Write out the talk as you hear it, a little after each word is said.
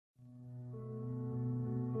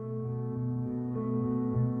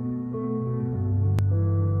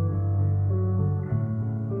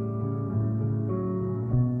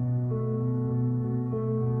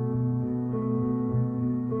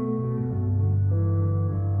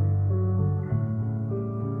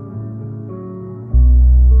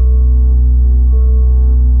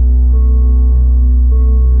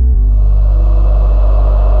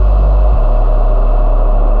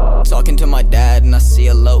see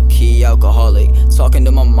a low-key alcoholic. Talking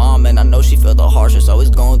to my mom and I know she feel the harshest. Always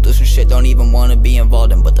going through some shit, don't even wanna be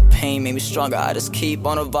involved in. But the pain made me stronger, I just keep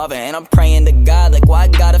on evolving. And I'm praying to God, like, why I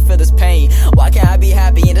gotta feel this pain? Why can't I be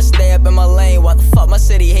happy and just stay up in my lane? Why the fuck my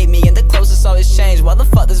city hate me and the closest always change? Why the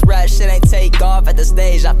fuck this rap shit ain't take off at the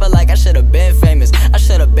stage? I feel like I should've been famous, I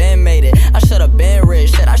should've been made it, I should've been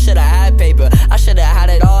rich, shit, I should've had paper, I should've had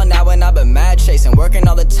it all now when I've been mad chasing. Working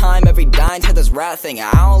all the time, every dime to this rap thing.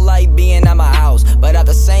 I don't like being at my house, but at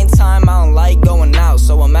the same time I don't like going out.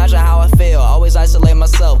 So imagine how I feel, always isolate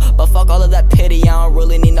myself. But fuck all of that pity, I don't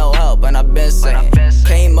really need no help. And I've been saying,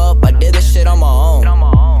 came up, I did this shit on my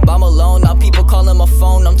own. But I'm alone, now people calling my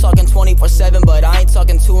phone. I'm talking 24/7, but I ain't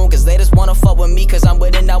talking to them, cause they just wanna fuck with me, cause I'm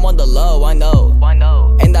winning out on the low, I know.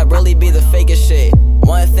 And that really be the fakest shit.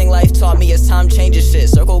 One thing life taught me is time changes shit.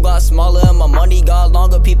 Circle got smaller and my money got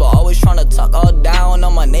longer. People always tryna talk all down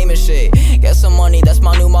on my name and shit. Get some money, that's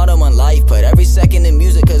my new motto in life. Put every second in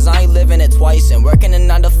music, cause I ain't living it twice. And working a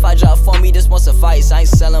 9-to-5 job for me just won't suffice. I ain't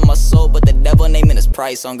selling my soul, but the devil naming his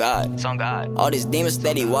price on God. All these demons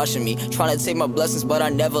steady watching me, tryna take my blessings, but I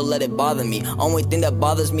never let it bother me. Only thing that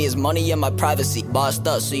bothers me is money and my privacy. Bossed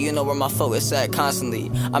up, so you know where my focus at constantly.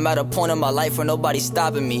 I'm at a point in my life where nobody's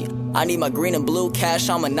stopping me. I need my green and blue cash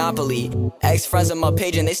on Monopoly. Ex-friends on my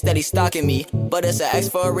page and they steady stalking me, but it's an X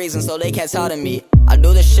for a reason, so they can't talk to me. I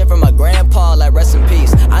do this shit for my grandpa, like rest in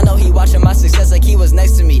peace. I know he watching my success like he was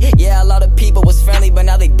next to me. Yeah, a lot of people was friendly, but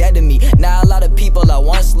now they dead to me. Now a lot of people I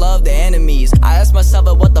once loved, the enemies. I ask myself,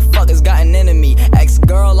 like, what the fuck has gotten into me?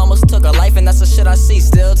 Ex-girl almost took her life and that's the shit I see.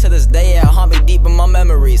 Still to this day, it haunt me deep in my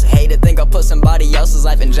memories. Hate to think I put somebody else's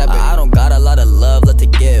life in jeopardy. I don't got a lot of love left to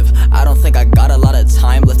give. I don't think I got a lot of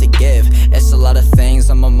time left to give. It's a lot of things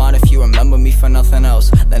on my mind. If you remember me for nothing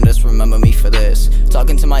else, then just remember me for this.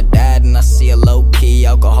 Talking to my dad and I see a low-key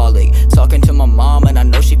alcoholic. Talking to my mom and I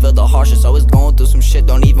know she feel the harshest. Always going through some shit,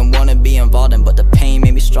 don't even wanna be involved in. But the pain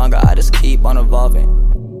made me stronger, I just keep on evolving.